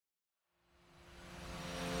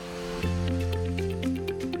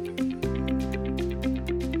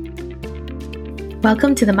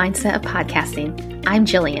Welcome to the Mindset of Podcasting. I'm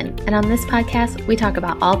Jillian, and on this podcast, we talk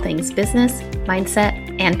about all things business,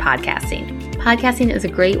 mindset, and podcasting. Podcasting is a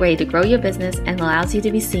great way to grow your business and allows you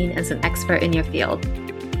to be seen as an expert in your field.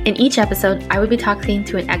 In each episode, I will be talking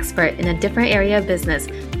to an expert in a different area of business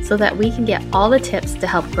so that we can get all the tips to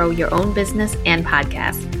help grow your own business and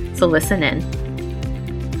podcast. So listen in.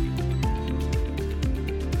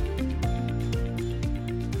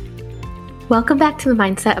 Welcome back to the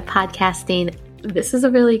Mindset of Podcasting. This is a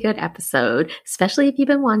really good episode, especially if you've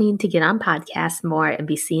been wanting to get on podcasts more and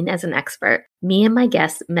be seen as an expert. Me and my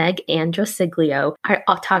guest, Meg Androsiglio, are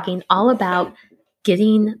talking all about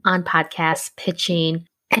getting on podcasts, pitching,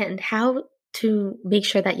 and how to make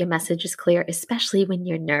sure that your message is clear, especially when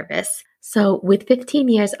you're nervous. So with 15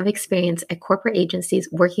 years of experience at corporate agencies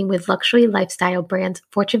working with luxury lifestyle brands,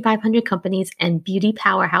 Fortune 500 companies, and beauty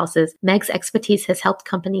powerhouses, Meg's expertise has helped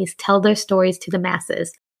companies tell their stories to the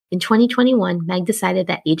masses. In 2021, Meg decided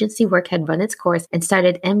that agency work had run its course and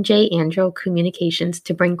started MJ Andro Communications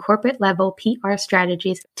to bring corporate-level PR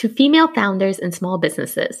strategies to female founders and small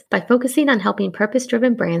businesses. By focusing on helping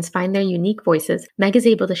purpose-driven brands find their unique voices, Meg is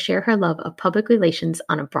able to share her love of public relations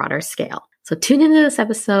on a broader scale. So tune into this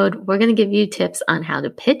episode. We're going to give you tips on how to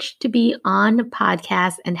pitch to be on a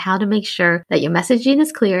podcast and how to make sure that your messaging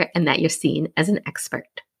is clear and that you're seen as an expert.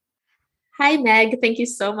 Hi, Meg. Thank you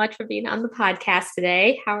so much for being on the podcast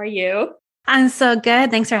today. How are you? I'm so good.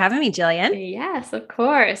 Thanks for having me, Jillian. Yes, of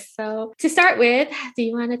course. So to start with, do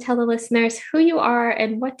you want to tell the listeners who you are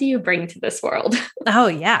and what do you bring to this world? Oh,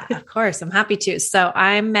 yeah, of course. I'm happy to. So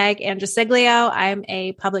I'm Meg Androsiglio. I'm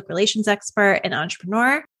a public relations expert and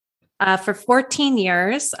entrepreneur. For 14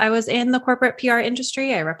 years, I was in the corporate PR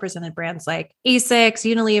industry. I represented brands like ASICS,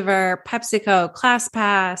 Unilever, PepsiCo,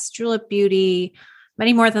 ClassPass, Julep Beauty,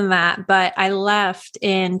 many more than that. But I left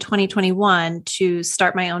in 2021 to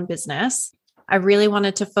start my own business. I really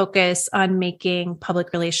wanted to focus on making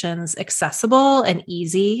public relations accessible and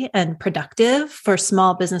easy and productive for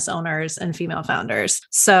small business owners and female founders.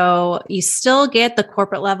 So you still get the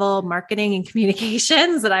corporate level marketing and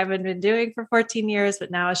communications that I've been doing for 14 years, but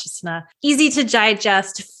now it's just an easy to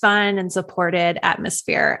digest, fun and supported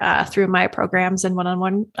atmosphere through my programs and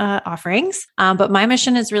one-on-one offerings. But my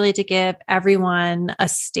mission is really to give everyone a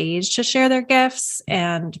stage to share their gifts,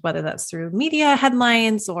 and whether that's through media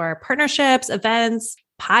headlines or partnerships, events,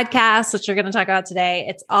 podcasts, which we're going to talk about today.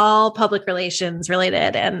 It's all public relations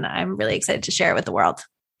related, and I'm really excited to share it with the world.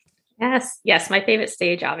 Yes. My favorite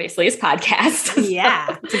stage, obviously, is podcast.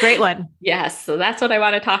 Yeah, it's a great one. Yes. So that's what I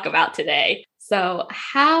want to talk about today. So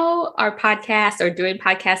how are podcasts or doing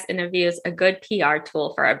podcast interviews a good PR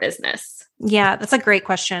tool for our business? Yeah, that's a great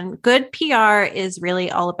question. Good PR is really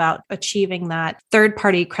all about achieving that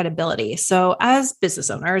third-party credibility. So as business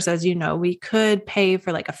owners, as you know, we could pay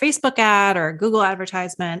for like a Facebook ad or a Google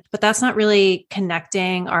advertisement, but that's not really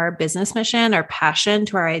connecting our business mission or passion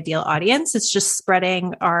to our ideal audience. It's just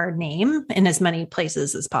spreading our name in as many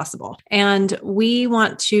places as possible. And we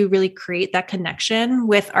want to really create that connection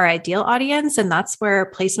with our ideal audience. And that's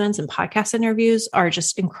where placements and podcast interviews are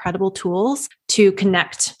just incredible tools to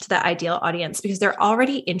connect to the ideal audience, because they're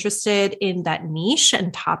already interested in that niche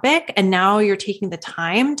and topic. And now you're taking the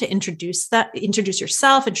time to introduce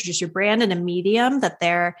yourself, introduce your brand in a medium that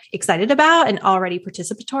they're excited about and already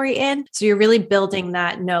participatory in. So you're really building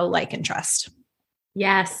that know, like, and trust.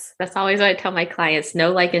 Yes, that's always what I tell my clients.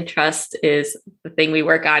 Know, like, and trust is the thing we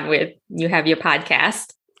work on with you have your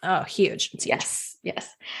podcast. Oh, huge. It's huge.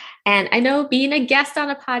 Yes. And I know being a guest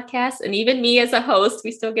on a podcast, and even me as a host,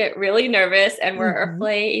 we still get really nervous and we're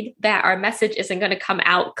afraid that our message isn't going to come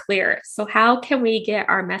out clear. So how can we get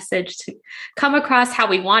our message to come across how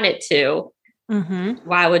we want it to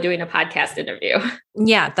while we're doing a podcast interview?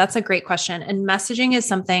 Yeah, that's a great question. And messaging is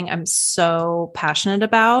something I'm so passionate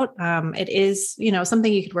about. It is,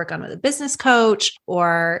 something you could work on with a business coach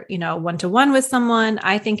or, one-to-one with someone.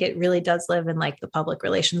 I think it really does live in like the public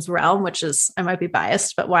relations realm, which is, I might be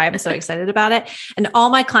biased, but why I'm so excited about it. And all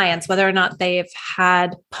my clients, whether or not they've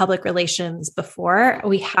had public relations before,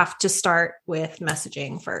 we have to start with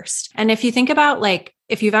messaging first. And if you think about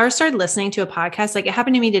if you've ever started listening to a podcast, like it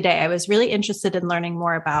happened to me today, I was really interested in learning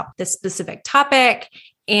more about this specific topic.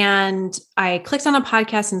 And I clicked on a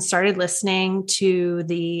podcast and started listening to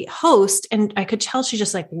the host. And I could tell she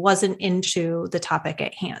just wasn't into the topic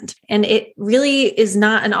at hand. And it really is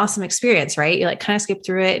not an awesome experience, right? You kind of skip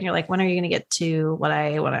through it and you're like, when are you going to get to what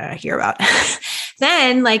I want to hear about?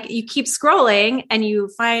 Then you keep scrolling and you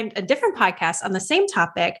find a different podcast on the same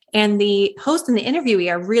topic, and the host and the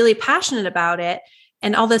interviewee are really passionate about it.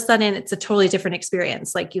 And all of a sudden, it's a totally different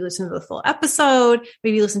experience. Like you listen to the full episode,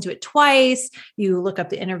 maybe you listen to it twice, you look up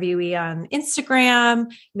the interviewee on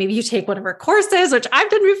Instagram, maybe you take one of her courses, which I've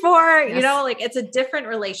done before, like it's a different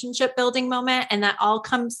relationship building moment. And that all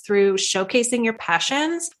comes through showcasing your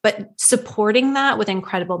passions, but supporting that with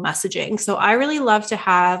incredible messaging. So I really love to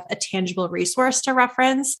have a tangible resource to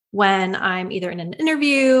reference when I'm either in an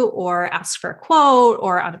interview or asked for a quote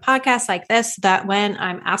or on a podcast like this, that when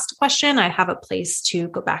I'm asked a question, I have a place to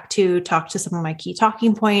go back to talk to some of my key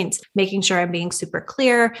talking points, making sure I'm being super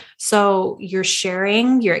clear. So you're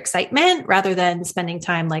sharing your excitement rather than spending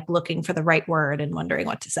time like looking for the right word and wondering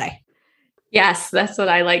what to say. Yes, that's what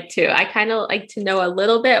I like too. I kind of like to know a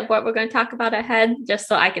little bit of what we're going to talk about ahead, just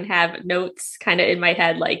so I can have notes kind of in my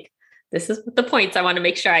head, like, this is the points I want to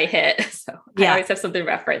make sure I hit. So I always have something to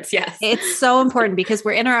reference. Yes. It's so important because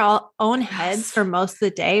we're in our own heads for most of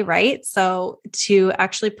the day, right? So to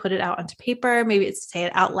actually put it out onto paper, maybe it's to say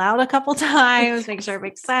it out loud a couple times, make sure it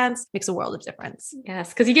makes sense, makes a world of difference. Yes.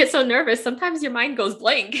 Because you get so nervous. Sometimes your mind goes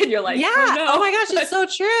blank and you're like, oh my gosh, it's so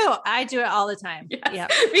true. I do it all the time.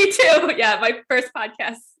 Yes, me too. Yeah. My first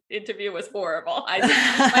podcast interview was horrible.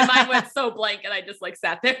 My mind went so blank and I just like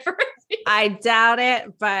sat there for a few. I doubt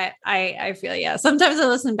it, but I feel, sometimes I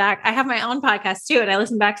listen back. I have my own podcast too. And I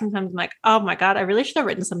listen back sometimes I'm like, oh my God, I really should have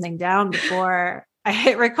written something down before I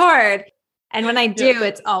hit record. And when I do,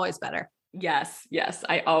 it's always better. Yes.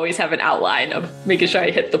 I always have an outline of making sure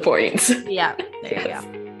I hit the points. Yeah. There you go.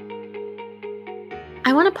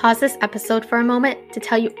 I want to pause this episode for a moment to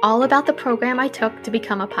tell you all about the program I took to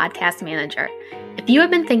become a podcast manager. If you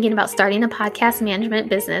have been thinking about starting a podcast management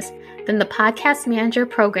business, then the Podcast Manager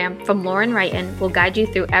program from Lauren Wrighton will guide you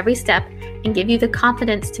through every step and give you the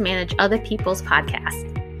confidence to manage other people's podcasts.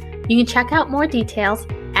 You can check out more details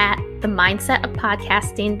at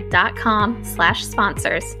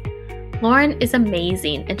themindsetofpodcasting.com/sponsors. Lauren is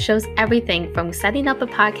amazing and shows everything from setting up a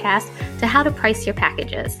podcast to how to price your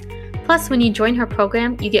packages. Plus, when you join her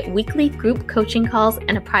program, you get weekly group coaching calls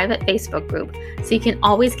and a private Facebook group, so you can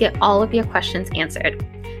always get all of your questions answered.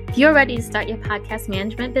 If you're ready to start your podcast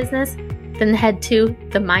management business, then head to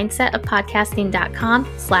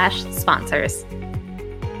themindsetofpodcasting.com/sponsors.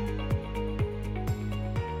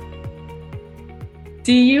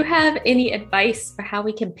 Do you have any advice for how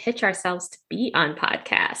we can pitch ourselves to be on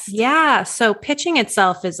podcasts? Yeah. So pitching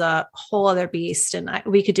itself is a whole other beast, and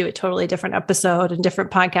we could do a totally different episode and different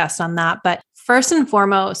podcast on that. But first and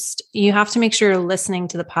foremost, you have to make sure you're listening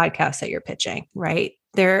to the podcast that you're pitching, right?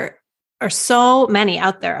 There are so many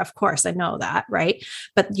out there. Of course, I know that, right?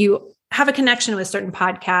 But you have a connection with certain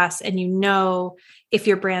podcasts and you know if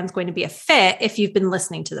your brand's going to be a fit if you've been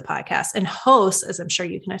listening to the podcast. And hosts, as I'm sure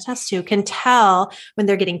you can attest to, can tell when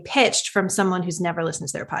they're getting pitched from someone who's never listened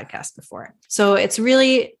to their podcast before. So it's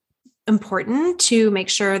really important to make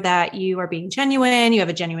sure that you are being genuine, you have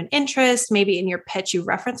a genuine interest. Maybe in your pitch, you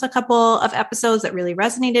reference a couple of episodes that really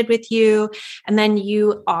resonated with you. And then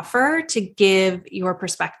you offer to give your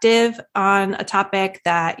perspective on a topic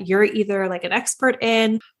that you're either like an expert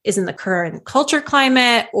in, is in the current culture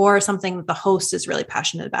climate, or something that the host is really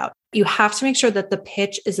passionate about. You have to make sure that the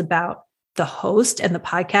pitch is about the host and the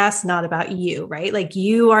podcast, not about you, right? Like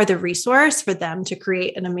you are the resource for them to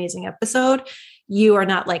create an amazing episode. You are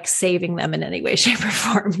not like saving them in any way, shape, or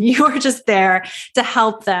form. You are just there to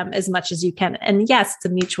help them as much as you can. And yes, it's a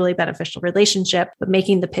mutually beneficial relationship, but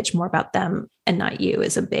making the pitch more about them and not you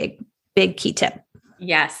is a big, big key tip.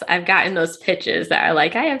 Yes, I've gotten those pitches that are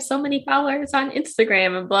like, I have so many followers on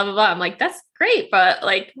Instagram and blah, blah, blah. I'm like, that's great, but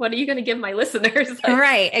like, what are you going to give my listeners? Like,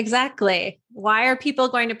 right, exactly. Why are people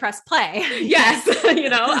going to press play? Yes,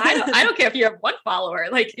 I don't care if you have one follower.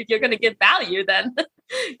 Like, if you're going to give value, then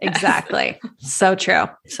exactly. So true.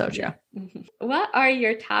 So true. What are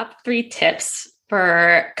your top 3 tips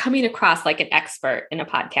for coming across like an expert in a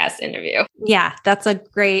podcast interview? Yeah, that's a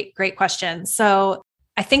great question. So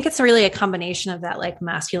I think it's really a combination of that like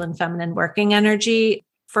masculine, feminine working energy.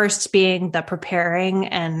 First being the preparing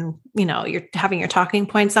and, you're having your talking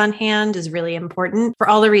points on hand is really important for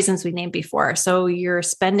all the reasons we named before. So you're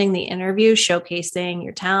spending the interview showcasing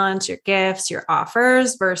your talents, your gifts, your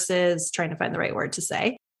offers versus trying to find the right word to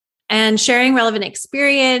say. And sharing relevant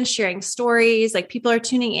experience, sharing stories, like people are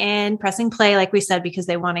tuning in, pressing play, like we said, because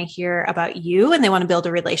they want to hear about you and they want to build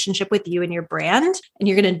a relationship with you and your brand. And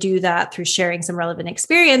you're going to do that through sharing some relevant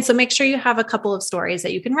experience. So make sure you have a couple of stories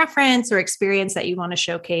that you can reference or experience that you want to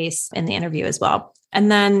showcase in the interview as well. And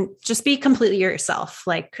then just be completely yourself.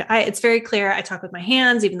 Like it's very clear. I talk with my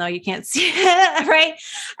hands, even though you can't see it, right?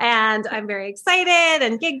 And I'm very excited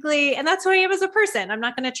and giggly. And that's who I am as a person. I'm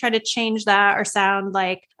not going to try to change that or sound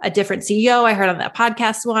like a different CEO I heard on that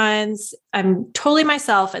podcast once. I'm totally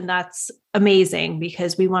myself. And that's amazing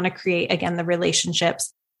because we want to create, again, the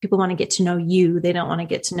relationships. People want to get to know you. They don't want to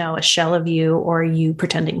get to know a shell of you or you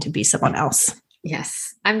pretending to be someone else.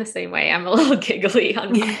 Yes, I'm the same way. I'm a little giggly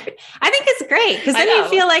on my... I think it's great because then you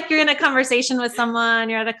feel like you're in a conversation with someone,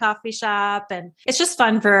 you're at a coffee shop, and it's just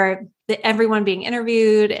fun for everyone being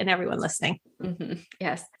interviewed and everyone listening. Mm-hmm.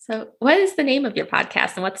 Yes. So what is the name of your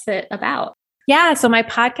podcast and what's it about? Yeah. So my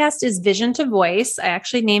podcast is Vision to Voice. I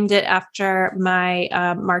actually named it after my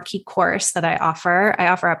marquee course that I offer. I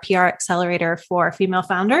offer a PR accelerator for female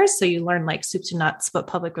founders. So you learn like soup to nuts what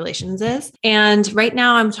public relations is. And right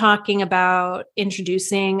now I'm talking about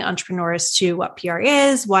introducing entrepreneurs to what PR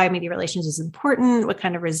is, why media relations is important, what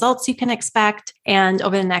kind of results you can expect. And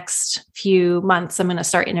over the next few months, I'm going to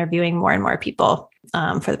start interviewing more and more people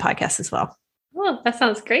for the podcast as well. Oh, that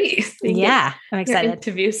sounds great. Yeah, I'm excited. Your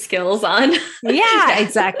interview skills on. Yeah,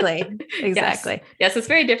 exactly. Exactly. Yes, it's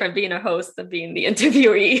very different being a host than being the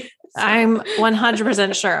interviewee. So. I'm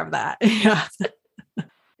 100% sure of that. Yeah.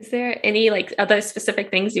 Is there any like other specific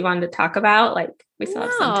things you wanted to talk about? Like we still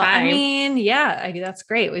have some time. I mean, yeah, that's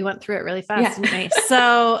great. We went through it really fast, didn't we?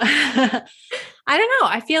 So I don't know.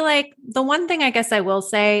 I feel like the one thing I guess I will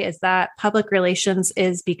say is that public relations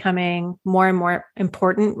is becoming more and more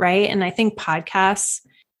important, right? And I think podcasts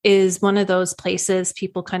is one of those places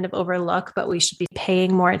people kind of overlook, but we should be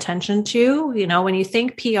paying more attention to. You know, when you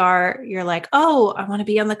think PR, you're like, oh, I want to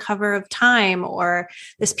be on the cover of Time or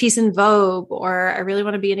this piece in Vogue, or I really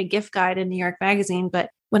want to be in a gift guide in New York Magazine. But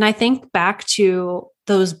when I think back to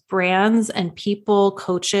those brands and people,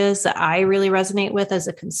 coaches that I really resonate with as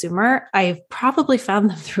a consumer, I've probably found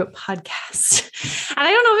them through a podcast. And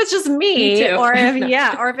I don't know if it's just me or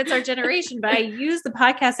if, or if it's our generation, but I use the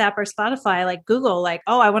podcast app or Spotify, like Google, like,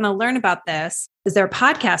 oh, I want to learn about this. Is there a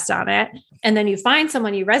podcast on it? And then you find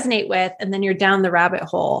someone you resonate with, and then you're down the rabbit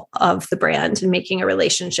hole of the brand and making a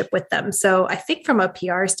relationship with them. So I think from a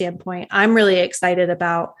PR standpoint, I'm really excited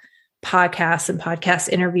about podcasts and podcast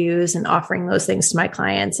interviews and offering those things to my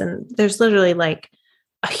clients. And there's literally like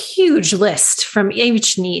a huge list from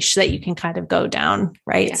each niche that you can kind of go down,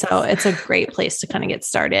 right? Yes. So it's a great place to kind of get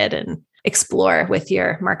started and explore with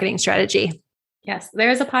your marketing strategy. Yes,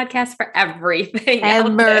 there's a podcast for everything.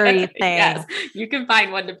 Everything. Yes, you can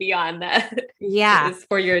find one to be on that. Yeah.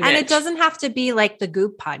 For your niche. And it doesn't have to be like the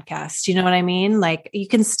Goop podcast. You know what I mean? Like you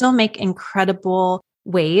can still make incredible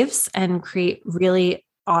waves and create really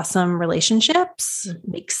awesome relationships,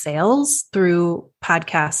 make sales through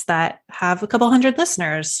podcasts that have a couple hundred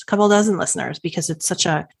listeners, a couple dozen listeners, because it's such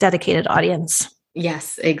a dedicated audience.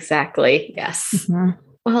 Yes, exactly. Yes. Mm-hmm.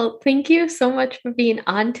 Well, thank you so much for being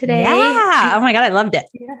on today. Yeah. Oh my God. I loved it.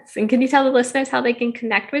 Yes. And can you tell the listeners how they can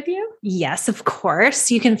connect with you? Yes, of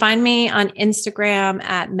course. You can find me on Instagram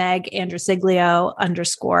at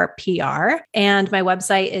Androsiglio_PR. And my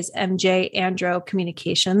website is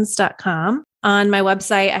mjandrocommunications.com. On my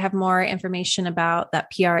website, I have more information about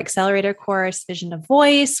that PR accelerator course, Vision of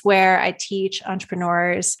Voice, where I teach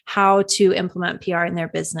entrepreneurs how to implement PR in their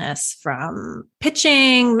business from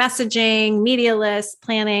pitching, messaging, media lists,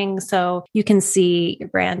 planning. So you can see your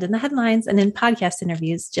brand in the headlines and in podcast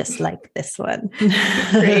interviews, just like this one.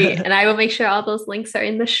 Great. And I will make sure all those links are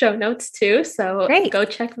in the show notes too. So Go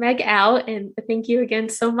check Meg out. And thank you again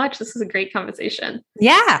so much. This was a great conversation.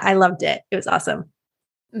 Yeah, I loved it. It was awesome.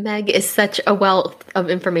 Meg is such a wealth of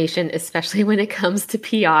information, especially when it comes to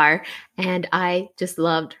PR. And I just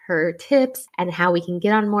loved her tips and how we can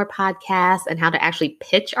get on more podcasts and how to actually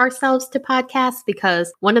pitch ourselves to podcasts,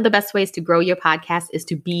 because one of the best ways to grow your podcast is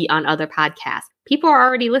to be on other podcasts. People are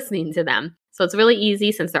already listening to them. So it's really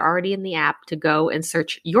easy, since they're already in the app, to go and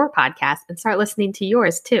search your podcast and start listening to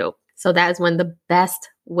yours too. So that is one of the best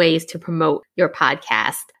ways to promote your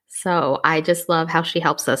podcast. So I just love how she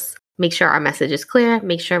helps us make sure our message is clear,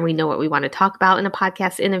 make sure we know what we want to talk about in a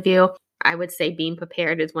podcast interview. I would say being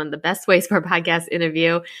prepared is one of the best ways for a podcast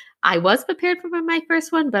interview. I was prepared for my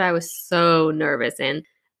first one, but I was so nervous and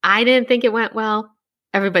I didn't think it went well.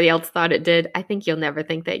 Everybody else thought it did. I think you'll never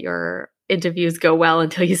think that your interviews go well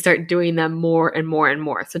until you start doing them more and more and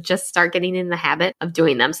more. So just start getting in the habit of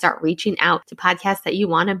doing them. Start reaching out to podcasts that you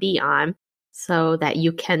want to be on so that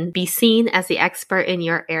you can be seen as the expert in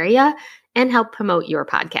your area and help promote your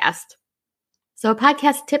podcast. So a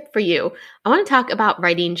podcast tip for you, I want to talk about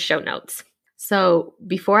writing show notes. So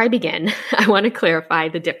before I begin, I want to clarify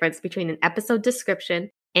the difference between an episode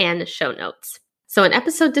description and show notes. So an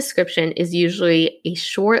episode description is usually a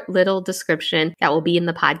short little description that will be in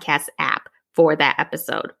the podcast app for that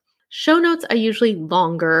episode. Show notes are usually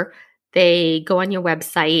longer. They go on your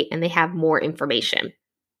website and they have more information.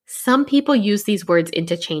 Some people use these words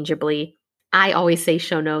interchangeably. I always say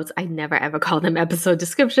show notes. I never ever call them episode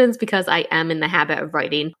descriptions because I am in the habit of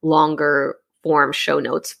writing longer form show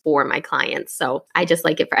notes for my clients. So I just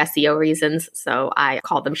like it for SEO reasons. So I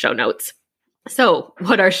call them show notes. So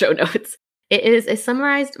what are show notes? It is a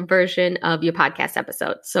summarized version of your podcast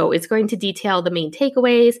episode. So it's going to detail the main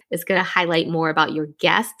takeaways. It's going to highlight more about your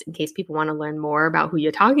guest in case people want to learn more about who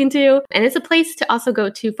you're talking to. And it's a place to also go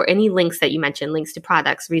to for any links that you mentioned, links to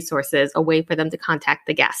products, resources, a way for them to contact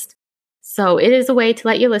the guest. So it is a way to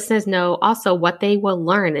let your listeners know also what they will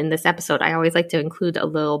learn in this episode. I always like to include a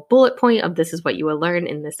little bullet point of this is what you will learn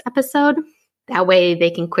in this episode. That way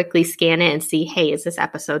they can quickly scan it and see, hey, is this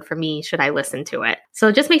episode for me? Should I listen to it?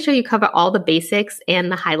 So just make sure you cover all the basics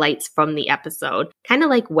and the highlights from the episode. Kind of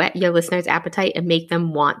like whet your listeners' appetite and make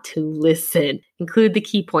them want to listen. Include the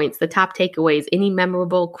key points, the top takeaways, any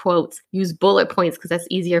memorable quotes. Use bullet points because that's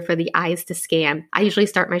easier for the eyes to scan. I usually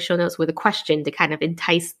start my show notes with a question to kind of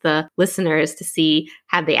entice the listeners to see,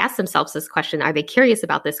 have they asked themselves this question? Are they curious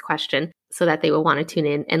about this question? So that they will want to tune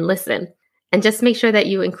in and listen. And just make sure that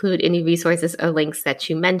you include any resources or links that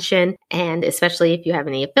you mention. And especially if you have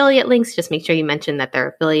any affiliate links, just make sure you mention that there are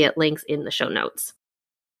affiliate links in the show notes.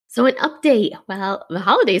 So an update, well, the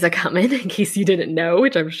holidays are coming in case you didn't know,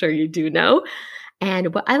 which I'm sure you do know.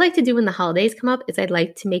 And what I like to do when the holidays come up is I'd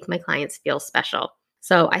like to make my clients feel special.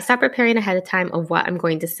 So I start preparing ahead of time of what I'm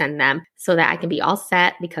going to send them so that I can be all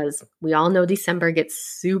set because we all know December gets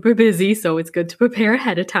super busy. So it's good to prepare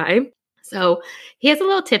ahead of time. So here's a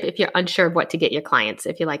little tip if you're unsure of what to get your clients.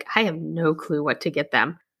 If you're like, I have no clue what to get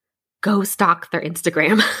them, go stalk their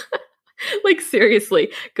Instagram. Like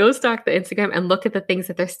seriously, go stalk the Instagram and look at the things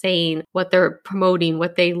that they're saying, what they're promoting,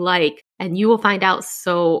 what they like, and you will find out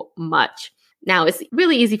so much. Now, it's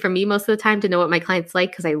really easy for me most of the time to know what my clients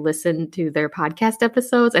like because I listen to their podcast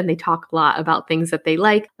episodes and they talk a lot about things that they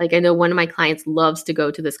like. Like I know one of my clients loves to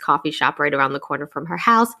go to this coffee shop right around the corner from her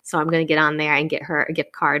house. So I'm going to get on there and get her a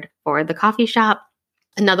gift card for the coffee shop.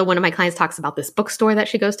 Another one of my clients talks about this bookstore that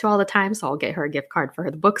she goes to all the time. So I'll get her a gift card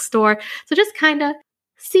for the bookstore. So just kind of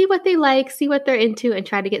see what they like, see what they're into, and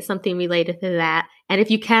try to get something related to that. And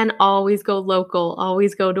if you can, always go local,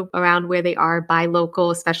 always go to around where they are, buy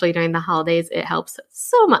local, especially during the holidays. It helps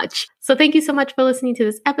so much. So thank you so much for listening to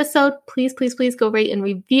this episode. Please, please, please go rate and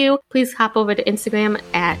review. Please hop over to Instagram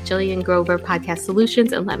at Jillian Grover Podcast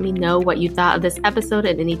Solutions and let me know what you thought of this episode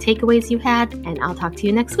and any takeaways you had. And I'll talk to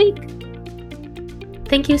you next week.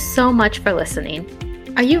 Thank you so much for listening.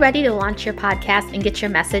 Are you ready to launch your podcast and get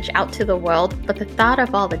your message out to the world, but the thought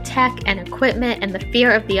of all the tech and equipment and the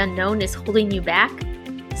fear of the unknown is holding you back?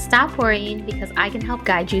 Stop worrying because I can help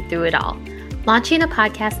guide you through it all. Launching a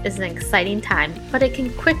podcast is an exciting time, but it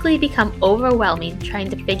can quickly become overwhelming trying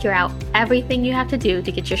to figure out everything you have to do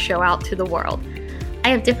to get your show out to the world. I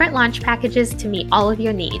have different launch packages to meet all of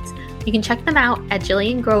your needs. You can check them out at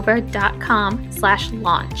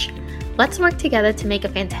jilliangrover.com/launch. Let's work together to make a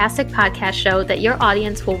fantastic podcast show that your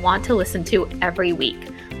audience will want to listen to every week.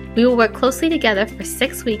 We will work closely together for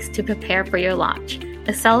 6 weeks to prepare for your launch.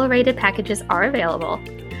 Accelerated packages are available.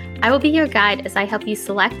 I will be your guide as I help you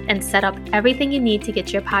select and set up everything you need to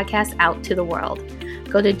get your podcast out to the world.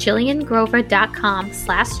 Go to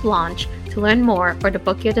jilliangrover.com/launch to learn more or to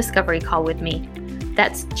book your discovery call with me.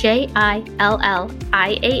 That's JILLIAN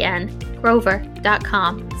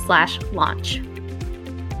Grover.com/launch.